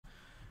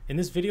In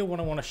this video, what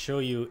I want to show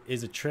you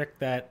is a trick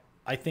that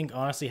I think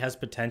honestly has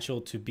potential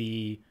to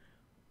be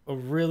a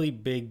really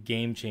big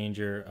game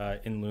changer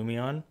in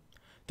Lumion.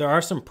 There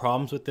are some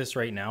problems with this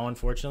right now,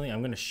 unfortunately.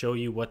 I'm going to show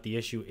you what the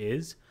issue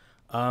is.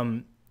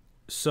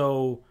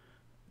 So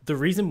the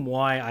reason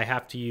why I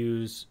have to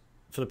use,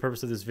 for the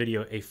purpose of this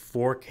video, a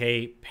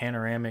 4K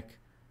panoramic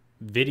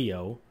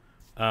video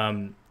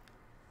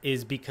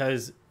is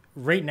because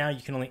right now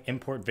you can only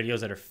import videos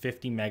that are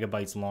 50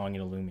 megabytes long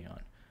into Lumion.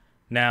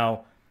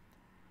 Now,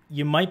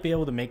 you might be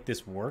able to make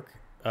this work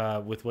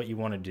with what you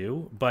want to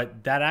do,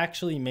 but that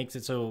actually makes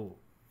it so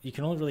you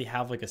can only really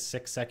have like a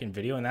 6-second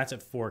video, and that's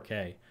at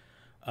 4K.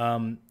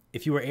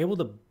 If you were able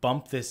to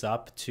bump this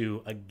up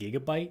to a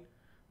gigabyte,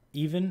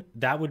 even,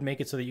 that would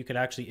make it so that you could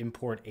actually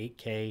import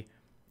 8K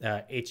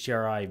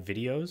HDRI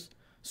videos,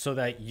 so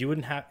that you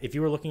wouldn't have, if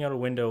you were looking out a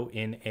window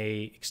in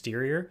a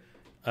exterior,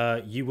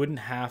 you wouldn't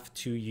have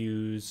to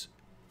use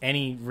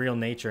any real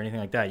nature or anything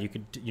like that. You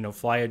could,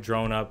 fly a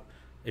drone up.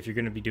 If you're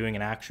going to be doing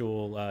an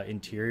actual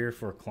interior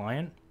for a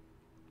client,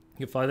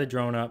 you can fly the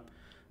drone up,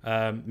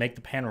 make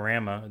the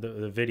panorama,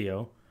 the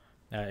video,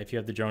 if you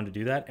have the drone to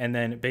do that, and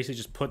then basically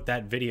just put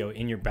that video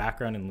in your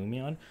background in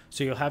Lumion.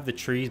 So you'll have the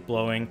trees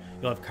blowing,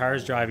 you'll have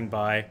cars driving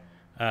by,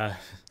 as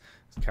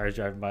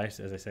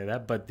I say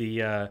that, but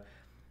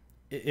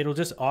it'll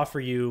just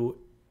offer you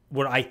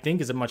what I think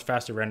is a much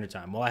faster render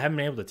time. While I haven't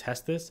been able to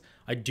test this,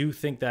 I do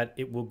think that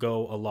it will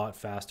go a lot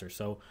faster.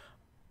 So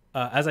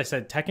as I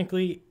said,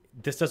 technically,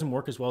 this doesn't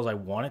work as well as I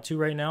want it to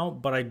right now,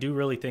 but I do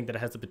really think that it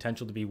has the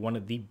potential to be one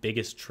of the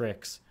biggest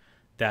tricks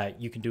that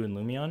you can do in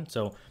Lumion.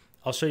 So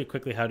I'll show you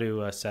quickly how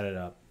to set it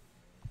up.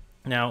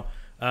 Now,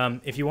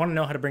 if you want to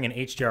know how to bring an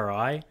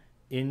HDRI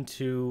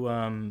into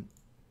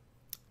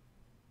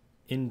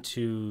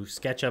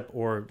SketchUp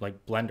or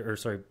like Blender, or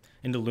sorry,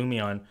 into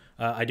Lumion,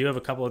 I do have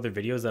a couple other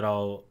videos that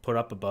I'll put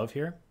up above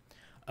here.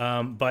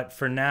 But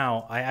for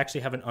now, I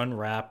actually have an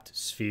unwrapped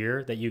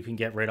sphere that you can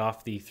get right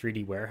off the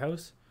 3D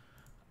warehouse.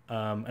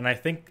 And I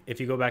think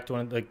if you go back to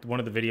one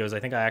of the videos, I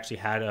think I actually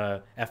had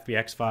a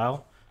FBX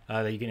file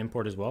that you can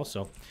import as well.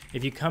 So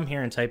if you come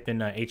here and type in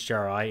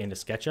HDRI into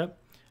SketchUp,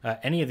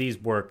 any of these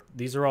work.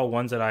 These are all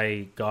ones that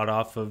I got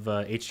off of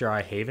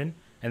HDRI Haven,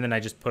 and then I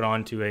just put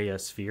onto a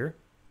sphere.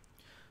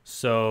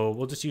 So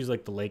we'll just use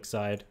like the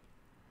lakeside.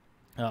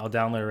 I'll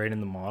download it right in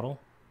the model.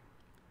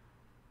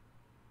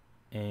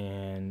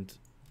 And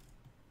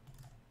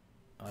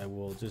I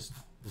will just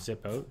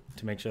zip out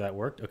to make sure that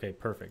worked. Okay,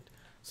 perfect.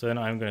 So then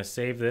I'm going to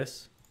save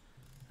this.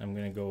 I'm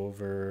going to go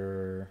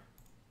over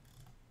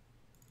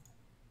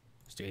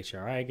just to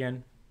HDRI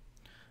again.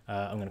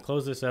 I'm going to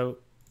close this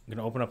out. I'm going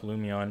to open up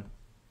Lumion.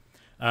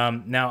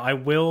 Now I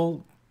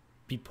will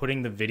be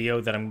putting the video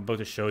that I'm about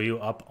to show you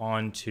up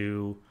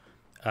onto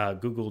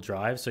Google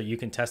Drive, so you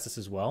can test this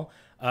as well.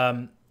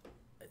 I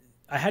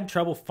had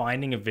trouble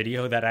finding a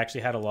video that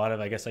actually had a lot of,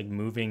 I guess, like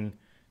moving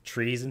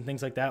trees and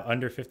things like that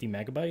under 50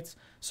 megabytes.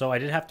 So I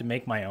did have to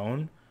make my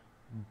own,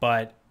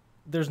 but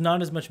there's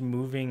not as much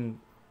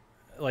movement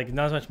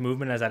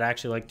as I'd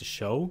actually like to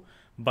show.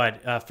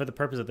 But for the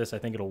purpose of this, I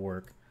think it'll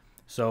work.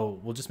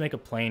 So we'll just make a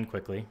plane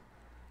quickly,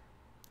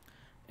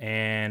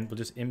 and we'll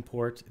just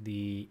import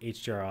the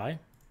HDRI.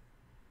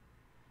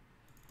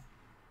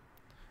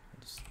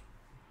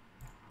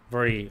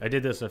 I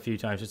did this a few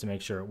times just to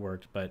make sure it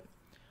worked, but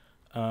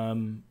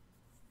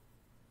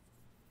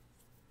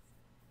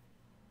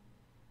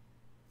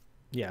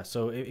yeah,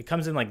 so it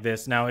comes in like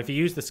this. Now, if you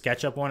use the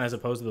SketchUp one as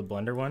opposed to the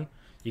Blender one,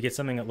 you get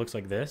something that looks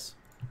like this.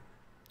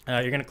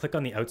 You're going to click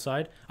on the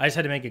outside. I just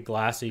had to make it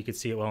glass so you could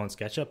see it well in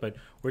SketchUp, but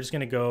we're just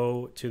going to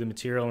go to the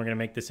material and we're going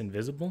to make this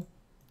invisible.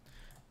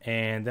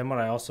 And then what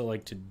I also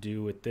like to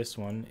do with this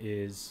one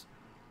is,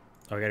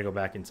 I got to go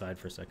back inside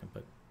for a second,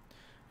 but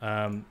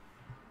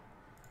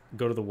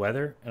go to the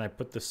weather, and I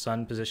put the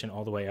sun position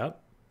all the way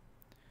up.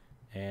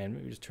 And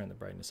maybe just turn the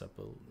brightness up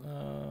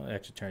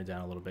actually turn it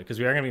down a little bit, because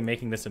we are going to be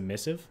making this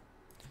emissive,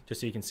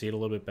 just so you can see it a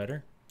little bit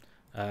better.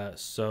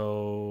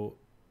 So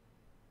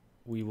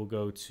we will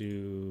go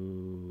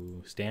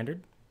to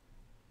standard,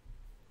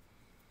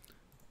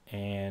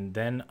 and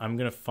then I'm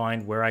going to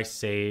find where I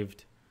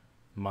saved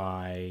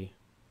my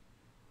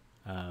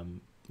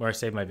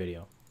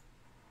video.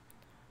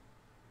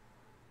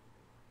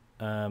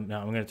 Now I'm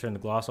going to turn the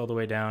gloss all the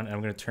way down, and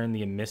I'm going to turn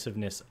the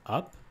emissiveness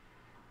up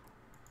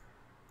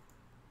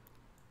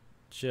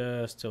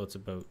just till it's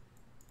about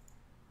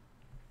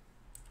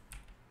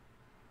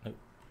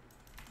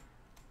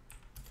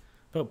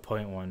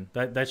 0.1.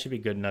 That should be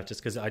good enough,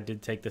 just because I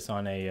did take this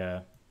on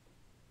a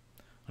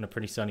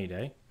pretty sunny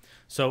day.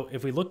 So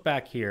if we look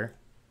back here,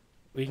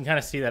 we can kind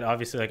of see that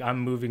obviously, like, I'm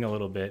moving a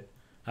little bit.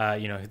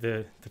 The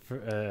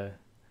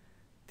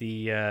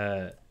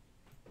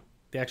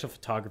actual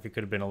photography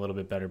could have been a little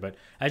bit better, but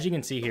as you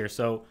can see here,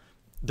 so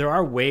there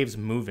are waves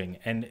moving,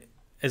 and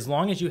as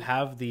long as you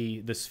have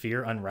the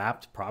sphere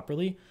unwrapped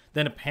properly,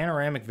 then a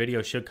panoramic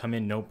video should come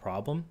in no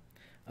problem.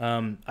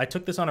 I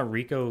took this on a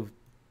Ricoh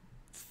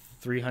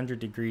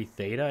 300-degree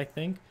theta, I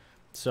think.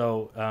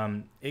 So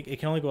it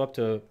can only go up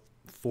to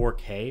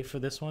 4K for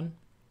this one.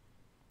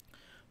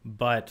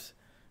 But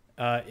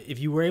if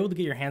you were able to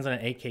get your hands on an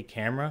 8K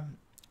camera,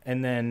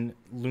 and then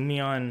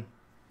Lumion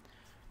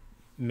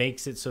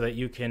makes it so that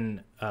you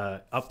can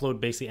upload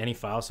basically any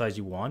file size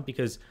you want,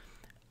 because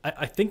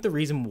I think the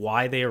reason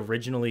why they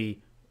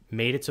originally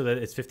made it so that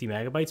it's 50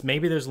 megabytes,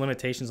 maybe there's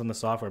limitations on the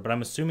software, but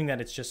I'm assuming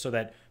that it's just so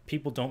that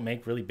people don't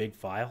make really big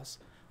files,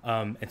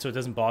 and so it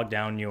doesn't bog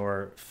down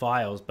your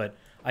files. But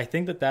I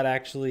think that that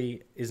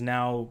actually is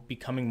now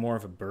becoming more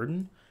of a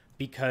burden,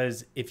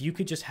 because if you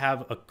could just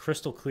have a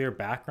crystal clear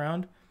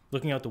background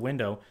looking out the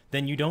window,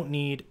 then you don't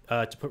need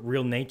to put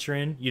real nature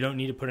in. You don't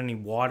need to put any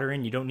water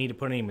in. You don't need to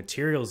put any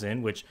materials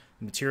in, which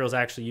materials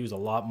actually use a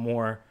lot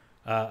more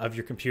of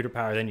your computer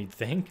power than you'd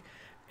think.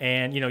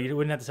 And, you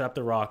wouldn't have to set up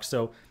the rocks.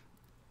 So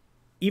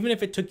even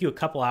if it took you a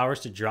couple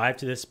hours to drive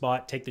to this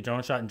spot, take the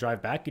drone shot and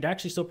drive back, you'd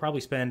actually still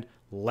probably spend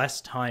less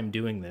time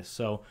doing this.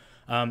 So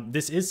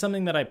this is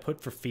something that I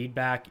put for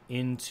feedback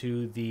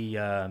into the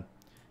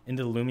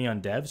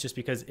Lumion devs, just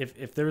because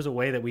if there was a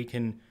way that we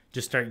can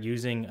just start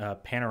using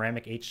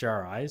panoramic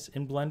HDRIs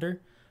in Blender,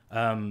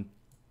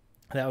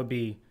 that would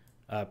be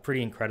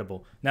pretty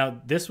incredible.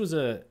 Now, this was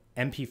a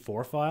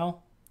MP4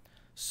 file,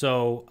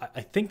 so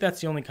I think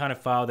that's the only kind of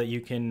file that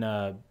you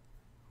can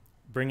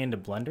bring into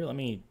Blender. Let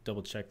me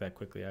double check that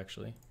quickly,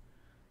 actually,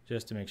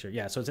 just to make sure.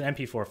 Yeah, so it's an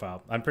MP4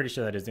 file. I'm pretty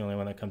sure that is the only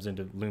one that comes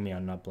into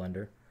Lumion, not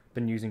Blender.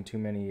 Been using too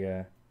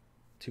many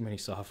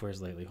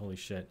softwares lately. Holy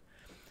shit.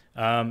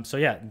 So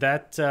yeah,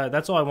 that's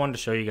all I wanted to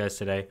show you guys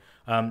today.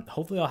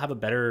 Hopefully I'll have a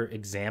better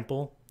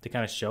example to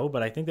kind of show,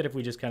 but I think that if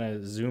we just kind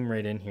of zoom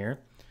right in here,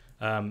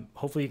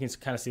 hopefully you can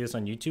kind of see this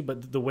on YouTube,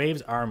 but the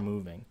waves are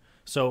moving.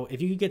 So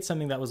if you could get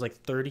something that was like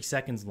 30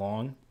 seconds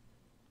long,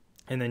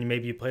 and then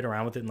maybe you played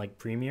around with it in like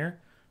Premiere,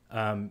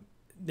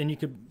 then you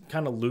could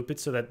kind of loop it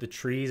so that the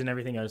trees and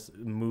everything are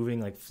moving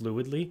like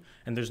fluidly,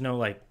 and there's no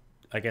like,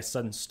 I guess,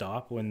 sudden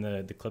stop when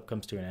the clip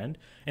comes to an end.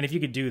 And if you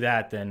could do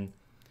that, then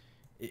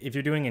if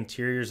you're doing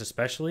interiors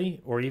especially,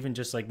 or even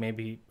just like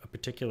maybe a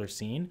particular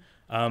scene,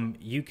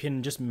 you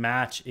can just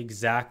match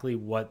exactly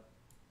what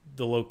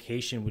the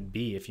location would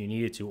be if you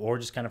needed to, or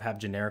just kind of have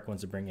generic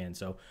ones to bring in.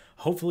 So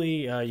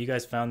hopefully you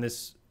guys found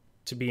this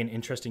to be an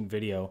interesting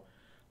video.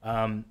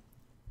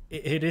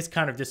 It is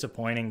kind of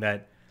disappointing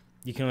that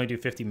you can only do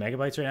 50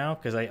 megabytes right now,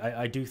 because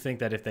I do think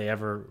that if they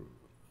ever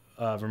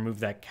remove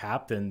that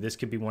cap, then this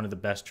could be one of the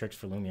best tricks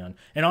for Lumion.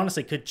 And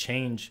honestly, could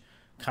change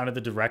kind of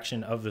the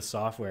direction of the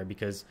software,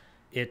 because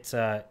it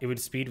would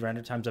speed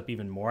render times up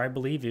even more, I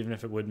believe, even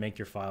if it would make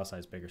your file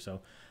size bigger.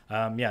 So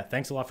yeah,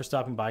 thanks a lot for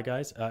stopping by,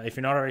 guys. If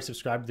you're not already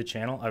subscribed to the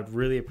channel, I would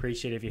really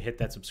appreciate it if you hit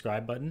that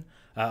subscribe button.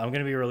 I'm going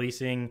to be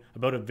releasing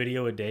about a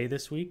video a day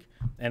this week,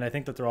 and I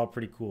think that they're all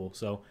pretty cool.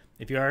 So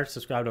if you are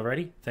subscribed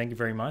already, thank you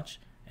very much,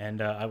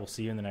 and I will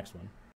see you in the next one.